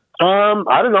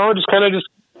 I don't know. Just kind of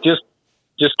just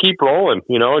keep rolling,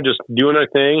 just doing our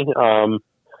thing.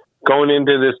 Going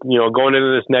into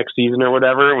this next season or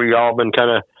whatever, we've all been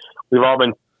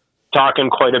talking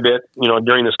quite a bit,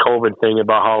 during this COVID thing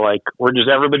about how like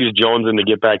everybody's jonesing to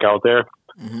get back out there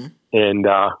and,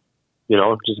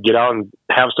 just get out and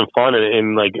have some fun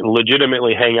and like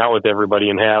legitimately hang out with everybody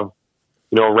and have,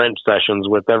 rent sessions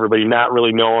with everybody, not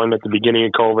really knowing at the beginning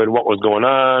of COVID what was going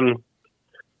on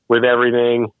with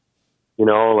everything.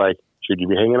 Like, should you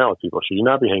be hanging out with people? Should you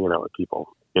not be hanging out with people?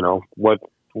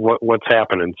 What's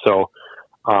happening? So,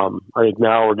 I think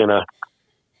now we're going to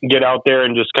get out there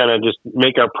and just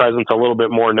make our presence a little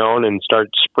bit more known and start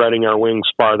spreading our wings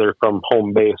farther from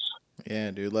home base.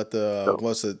 Yeah, dude, let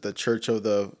the Church of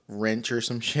the Wrench or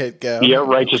some shit go. Yeah,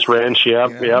 Righteous Wrench.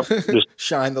 Yep. Just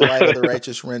shine the light of the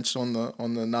Righteous Wrench on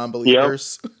the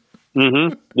non-believers. Yep.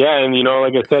 Mm-hmm. Yeah, and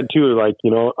like I said too, like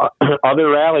other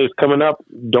rallies coming up,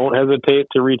 don't hesitate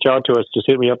to reach out to us. Just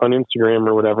hit me up on Instagram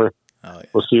or whatever. Oh, yeah.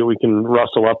 We'll see what we can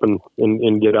rustle up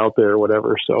and get out there or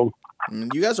whatever. So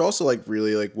you guys are also like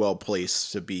really like well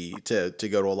placed to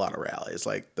go to a lot of rallies.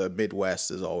 Like the Midwest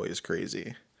is always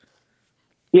crazy.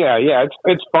 Yeah,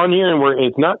 it's fun here, and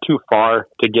it's not too far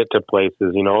to get to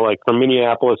places. Like from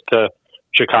Minneapolis to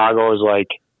Chicago is like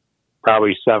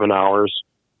probably 7 hours.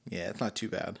 Yeah, it's not too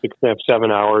bad.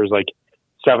 7 hours, like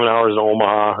 7 hours to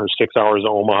Omaha or 6 hours to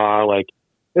Omaha. Like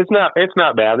it's not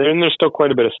bad. And there's still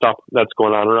quite a bit of stuff that's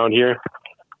going on around here.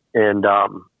 And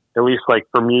at least like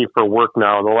for me, for work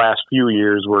now, the last few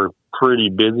years were pretty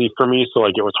busy for me. So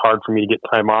like it was hard for me to get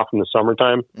time off in the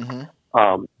summertime.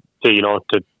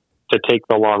 To take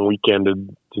the long weekend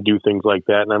to do things like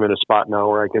that. And I'm in a spot now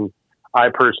where I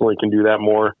personally can do that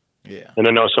more. Yeah. And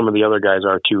I know some of the other guys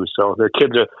are too. So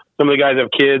some of the guys have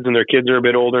kids and their kids are a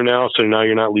bit older now. So now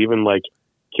you're not leaving like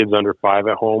kids under 5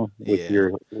 at home with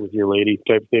your lady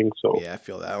type thing. So yeah, I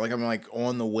feel that. Like I'm like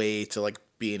on the way to like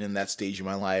being in that stage of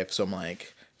my life. So I'm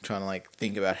like trying to like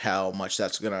think about how much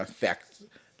that's going to affect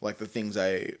like the things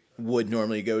I would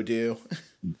normally go do.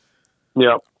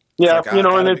 Yeah. Yeah. Like,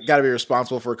 and it's got to be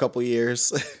responsible for a couple of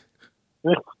years.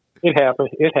 It happens.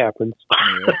 Yeah.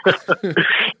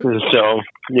 So,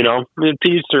 to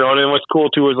each their own. And what's cool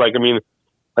too is like, I mean,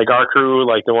 like our crew,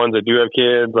 like the ones that do have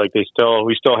kids, like we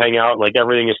still hang out. Like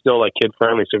everything is still like kid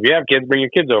friendly. So if you have kids, bring your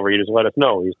kids over. You just let us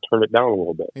know. You just turn it down a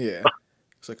little bit. Yeah.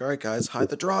 It's like, all right, guys, hide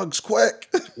the drugs, quick.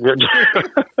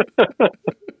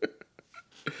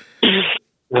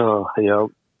 Oh, yeah.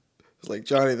 It's like,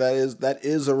 Johnny, that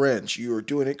is a wrench. You are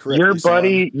doing it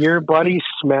correctly. Your buddy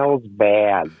smells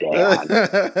bad, Dad.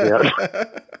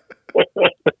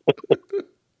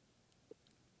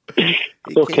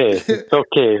 It's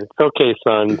okay,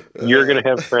 son. You're gonna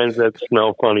have friends that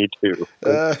smell funny too.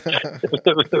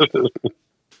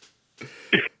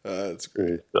 That's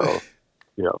great. So,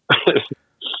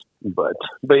 but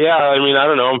yeah, I mean, I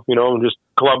don't know. Just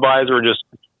club wise, we're just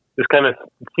kind of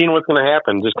seeing what's going to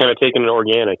happen. Just kind of taking it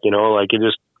organic. Like it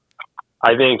just.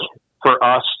 I think for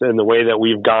us and the way that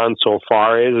we've gone so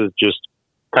far is just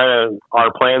kind of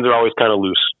our plans are always kind of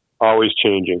loose, always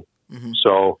changing. Mm-hmm.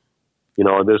 So,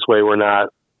 this way we're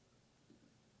not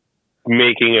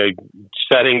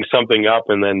setting something up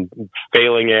and then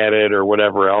failing at it or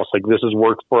whatever else. Like this has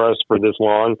worked for us for this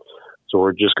long. So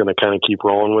we're just going to kind of keep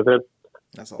rolling with it.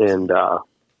 That's awesome. And,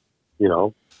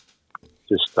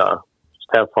 just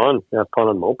have fun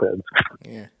on mopeds.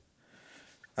 Yeah.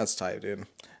 That's tight, dude.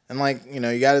 And like,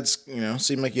 you got to,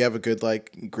 seem like you have a good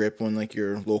like grip on like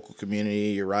your local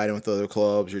community. You're riding with other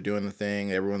clubs. You're doing the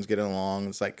thing. Everyone's getting along.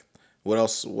 It's like, what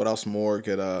else more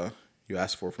could you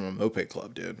ask for from a moped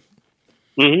club, dude?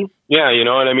 Mm-hmm. Yeah, and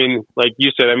I mean, like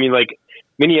you said, I mean, like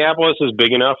Minneapolis is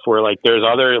big enough where like there's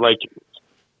other like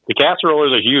the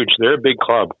Casserolers are huge. They're a big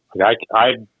club. Like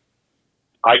I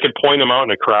could point them out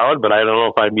in a crowd, but I don't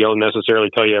know if I'd be able to necessarily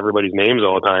tell you everybody's names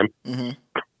all the time. Mm-hmm.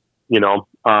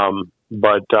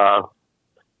 But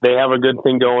they have a good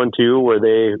thing going too,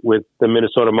 where with the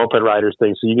Minnesota Moped Riders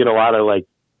thing. So you get a lot of like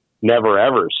never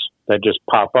evers that just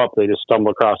pop up. They just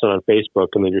stumble across it on Facebook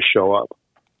and they just show up.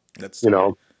 That's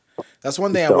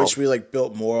one thing I wish we like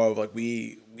built more of. Like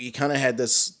we kind of had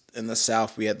this in the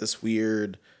South. We had this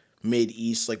weird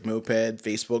Mid-East like moped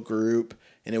Facebook group,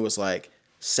 and it was like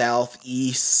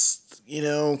Southeast,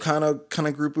 kind of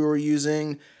group we were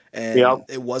using. And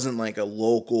it wasn't like a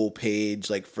local page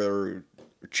like for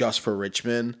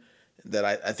Richmond. That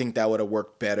I think that would have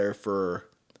worked better for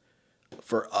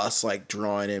us, like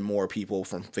drawing in more people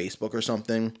from Facebook or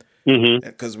something.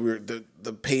 Because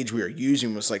the page we were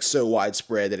using was like so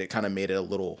widespread that it kind of made it a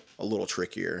little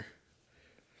trickier.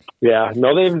 Yeah,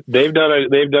 no, they've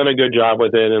done a good job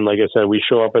with it, and like I said, we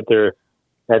show up at their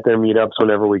meetups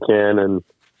whenever we can, and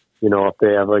if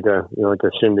they have like a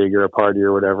shindig or a party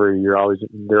or whatever,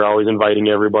 they're always inviting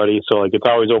everybody. So like it's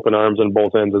always open arms on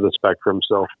both ends of the spectrum.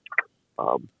 So,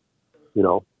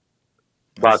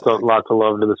 lots of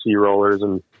love to the Sea Rollers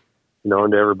and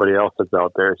and to everybody else that's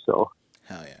out there. So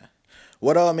hell yeah.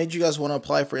 What made you guys want to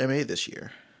apply for MA this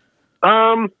year?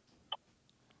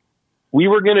 We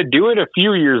were going to do it a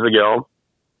few years ago,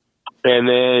 and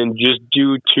then just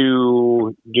due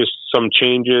to just some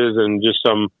changes and just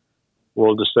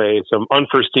we'll just say some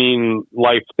unforeseen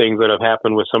life things that have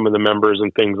happened with some of the members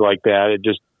and things like that. It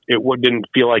didn't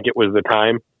feel like it was the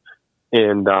time.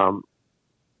 And,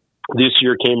 this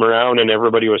year came around and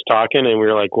everybody was talking and we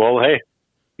were like, well, hey,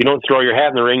 you don't throw your hat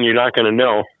in the ring, you're not going to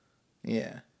know.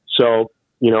 Yeah. So,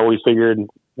 we figured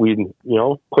we'd,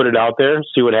 put it out there,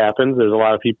 see what happens. There's a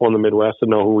lot of people in the Midwest that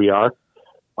know who we are.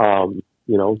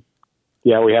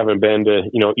 We haven't been to,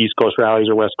 East Coast rallies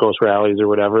or West Coast rallies or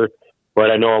whatever. But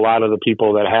I know a lot of the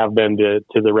people that have been to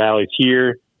the rallies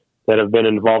here that have been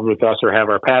involved with us or have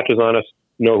our patches on us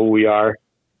know who we are.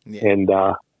 Yeah. And,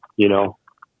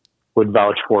 would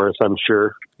vouch for us, I'm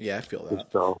sure. Yeah, I feel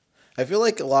that. So I feel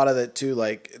like a lot of that too,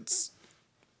 like it's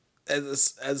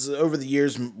as over the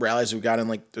years rallies we've gotten,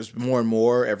 like there's more and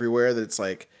more everywhere that it's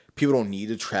like people don't need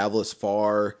to travel as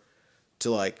far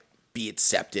to like be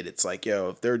accepted. It's like,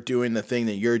 if they're doing the thing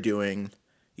that you're doing,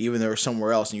 even though they're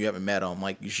somewhere else and you haven't met them,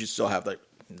 like you should still have like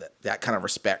that kind of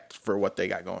respect for what they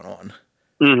got going on.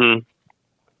 Mm-hmm.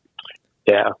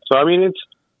 Yeah. So, I mean, it's,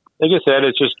 like I said,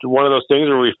 it's just one of those things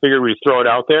where we figured we'd throw it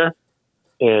out there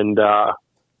and,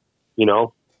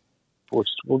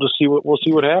 we'll just see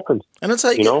what happens. And it's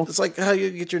like, it's like how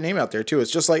you get your name out there too. It's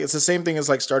just like, it's the same thing as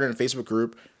like starting a Facebook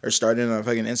group or starting a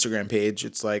fucking Instagram page.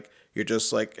 It's like, you're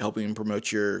just like helping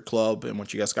promote your club and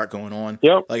what you guys got going on.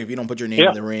 Yep. Like if you don't put your name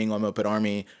in the ring on Moped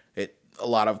Army, a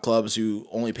lot of clubs who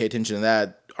only pay attention to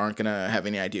that aren't going to have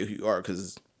any idea who you are.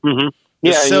 Cause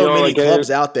there's so many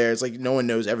clubs out there. It's like, no one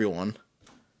knows everyone.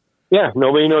 Yeah.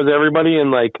 Nobody knows everybody.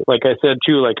 And like I said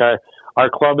too, like our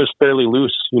club is fairly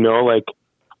loose, like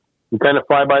we kind of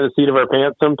fly by the seat of our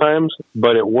pants sometimes,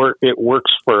 but it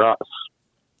works for us.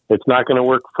 It's not going to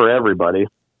work for everybody,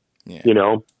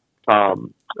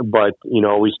 But,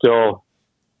 we still,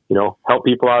 help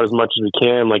people out as much as we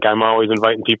can. Like, I'm always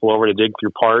inviting people over to dig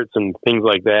through parts and things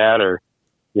like that, or,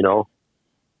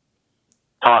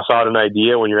 toss out an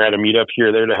idea when you're at a meetup here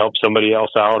or there to help somebody else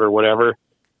out or whatever.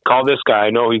 Call this guy. I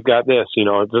know he's got this.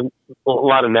 It's a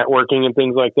lot of networking and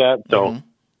things like that. So,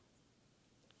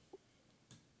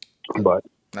 But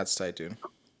that's tight, dude.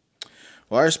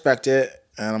 Well, I respect it,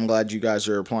 and I'm glad you guys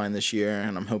are applying this year,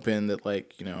 and I'm hoping that,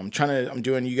 I'm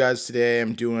doing you guys today.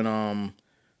 I'm doing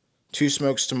 2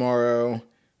 smokes tomorrow.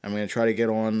 I'm gonna try to get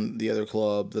on the other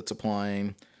club that's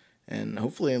applying, and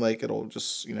hopefully, it'll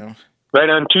just, Right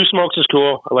on. 2 Smokes is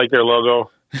cool. I like their logo.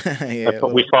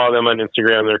 We follow them on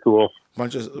Instagram. They're cool.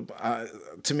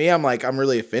 To me, I'm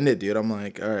really offended, dude. I'm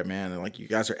like, all right, man. And you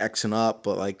guys are Xing up,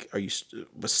 but are you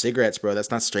with cigarettes, bro? That's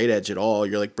not straight edge at all.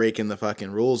 You're breaking the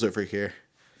fucking rules over here.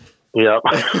 Yep.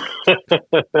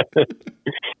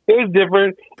 It was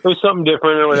different. It was something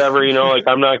different or whatever,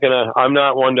 I'm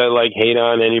not one to hate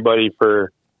on anybody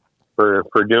for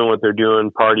doing what they're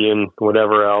doing, partying,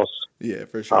 whatever else. Yeah,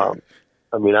 for sure.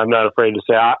 I'm not afraid to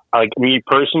say, me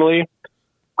personally,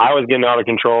 I was getting out of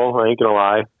control. I ain't gonna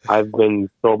lie. I've been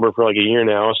sober for a year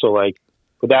now. So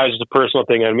but that was just a personal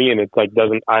thing on me. And it's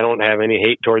I don't have any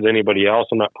hate towards anybody else.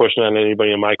 I'm not pushing on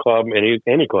anybody in my club, any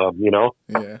club, Yeah.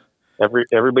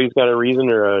 Everybody's got a reason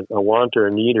or a want or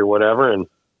a need or whatever. And,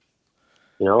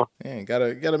 Yeah,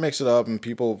 gotta mix it up, and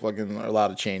people fucking are allowed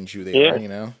to change who they are, Yeah.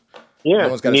 No You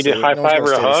need a high five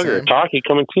or a hug or a talk, you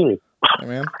come and see me. Yeah,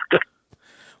 man.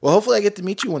 Well, hopefully I get to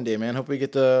meet you one day, man. Hopefully we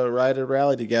get to ride a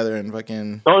rally together and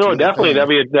fucking. Oh no, definitely.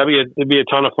 It'd be a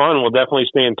ton of fun. We'll definitely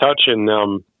stay in touch, and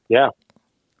we'll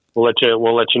let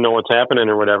you know what's happening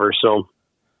or whatever. So.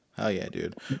 Hell yeah,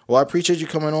 dude. Well, I appreciate you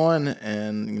coming on,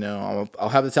 and I'll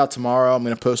have this out tomorrow. I'm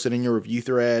gonna post it in your review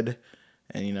thread,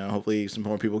 and hopefully some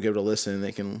more people give it a listen and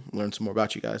they can learn some more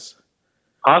about you guys.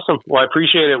 Awesome. Well, I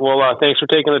appreciate it. Well, thanks for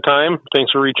taking the time.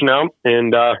 Thanks for reaching out,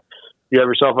 and you have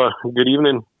yourself a good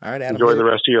evening. All right, Adam. Enjoy the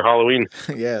rest of your Halloween.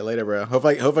 Yeah, later, bro. Hope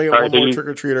I get one more trick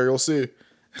or treater. You'll see.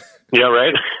 Yeah,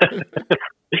 right.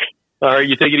 All right,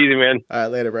 you take it easy, man. All right,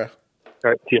 later, bro. All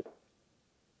right, see you.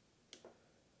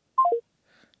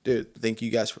 Dude, thank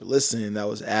you guys for listening. That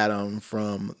was Adam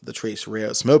from the Trace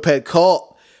Reyes Moped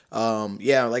Cult. Like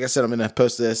I said, I'm going to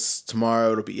post this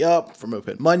tomorrow. It'll be up for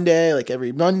Moped Monday, like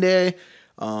every Monday.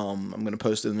 I'm going to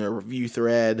post it in their review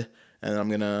thread, and I'm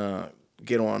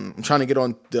trying to get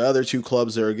on the other 2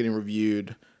 clubs that are getting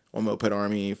reviewed on Moped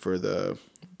Army for the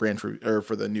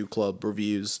for the new club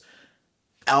reviews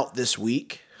out this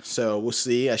week. So we'll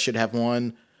see. I should have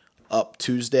one up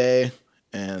Tuesday,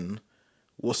 and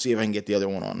we'll see if I can get the other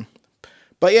one on.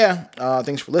 But yeah,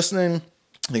 thanks for listening.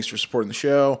 Thanks for supporting the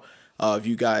show. If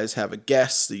you guys have a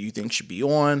guest that you think should be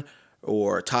on,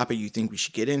 or a topic you think we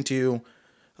should get into,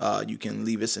 you can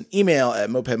leave us an email at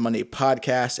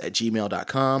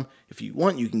mopedmondaypodcast@gmail.com. If you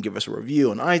want, you can give us a review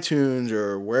on iTunes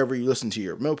or wherever you listen to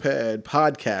your moped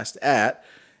podcast at.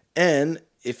 And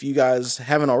if you guys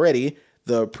haven't already,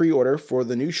 the pre-order for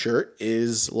the new shirt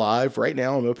is live right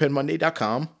now on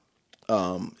mopedmonday.com.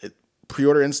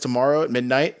 Pre-order ends tomorrow at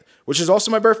midnight, which is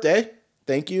also my birthday.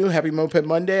 Thank you. Happy Moped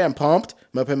Monday. I'm pumped.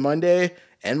 Moped Monday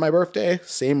and my birthday,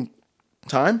 same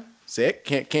time. Sick.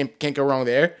 Can't go wrong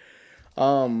there.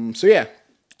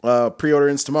 Pre-order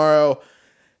ends tomorrow,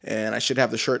 and I should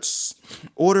have the shirts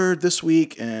ordered this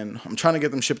week, and I'm trying to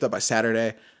get them shipped up by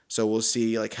Saturday. So we'll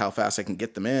see how fast I can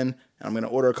get them in. And I'm going to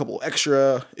order a couple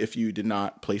extra if you did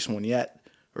not place one yet,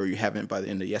 or you haven't by the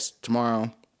end of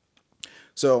tomorrow.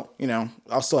 So,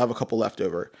 I'll still have a couple left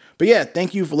over. But yeah,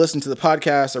 thank you for listening to the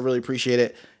podcast. I really appreciate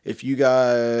it. If you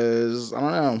guys,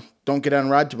 don't get out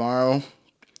and ride tomorrow,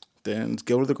 then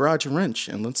go to the garage and wrench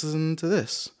and listen to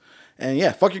this. And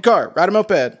yeah, fuck your car. Ride a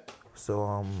moped.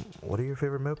 So, what are your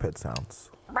favorite moped sounds?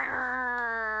 Fuck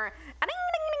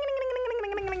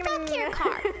your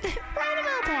car. Ride a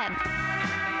moped.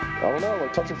 I don't know,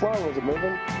 touch your fly, was it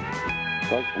moving?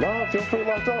 Nah, feels pretty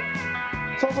locked up.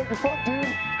 Sounds like you're fucked, dude.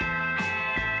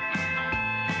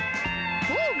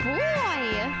 Oh boy.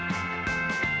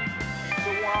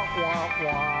 Wah, wah,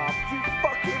 wah. You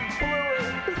fucking